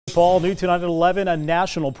Paul, new tonight at 11, a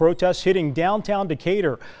national protest hitting downtown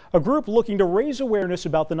Decatur. A group looking to raise awareness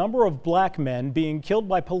about the number of black men being killed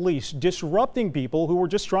by police, disrupting people who were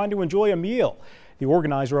just trying to enjoy a meal. The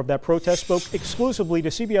organizer of that protest spoke exclusively to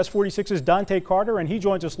CBS 46's Dante Carter, and he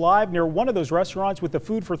joins us live near one of those restaurants with the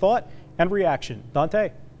food for thought and reaction.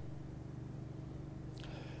 Dante.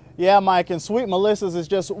 Yeah, Mike, and Sweet Melissa's is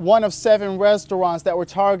just one of 7 restaurants that were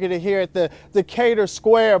targeted here at the Decatur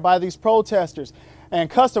Square by these protesters. And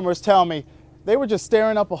customers tell me they were just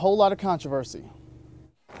stirring up a whole lot of controversy.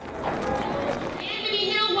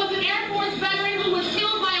 Anthony Hill was an Air Force veteran who was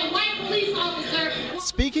killed by a white police officer.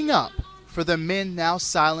 Speaking up for the men now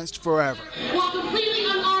silenced forever. While completely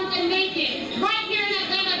unarmed and naked, right here in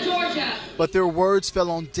Atlanta, Georgia. But their words fell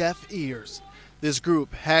on deaf ears. This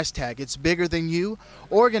group, #It'sBiggerThanYou,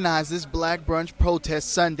 organized this Black Brunch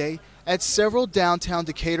protest Sunday at several downtown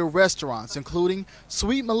Decatur restaurants, including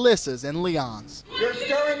Sweet Melissa's and Leon's. You're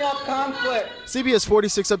stirring up conflict. CBS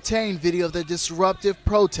 46 obtained video of the disruptive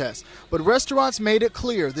protest, but restaurants made it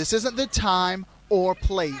clear this isn't the time or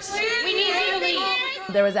place. We need you to leave.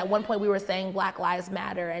 There was at one point we were saying Black Lives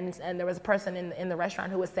Matter, and there was a person in the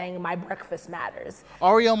restaurant who was saying my breakfast matters.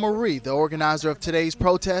 Ariel Marie, the organizer of today's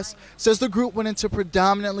protest, says the group went into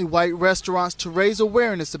predominantly white restaurants to raise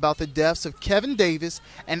awareness about the deaths of Kevin Davis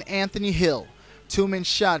and Anthony Hill, 2 men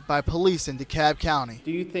shot by police in DeKalb County.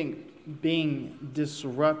 Do you think being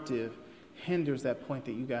disruptive hinders that point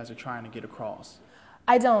that you guys are trying to get across?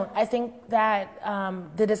 I don't. I think that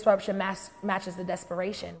the disruption matches the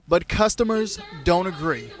desperation. But customers don't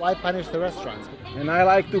agree. Why punish the restaurants? And I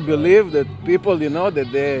like to believe that people, that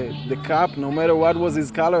the cop, no matter what was his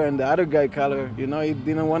color and the other guy color, he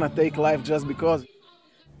didn't want to take life just because.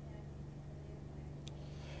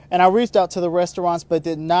 And I reached out to the restaurants but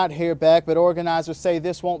did not hear back, but organizers say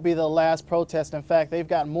this won't be the last protest. In fact, they've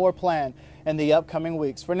got more planned in the upcoming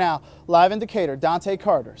weeks. For now, live in Decatur, Dante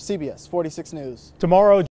Carter, CBS 46 News. Tomorrow.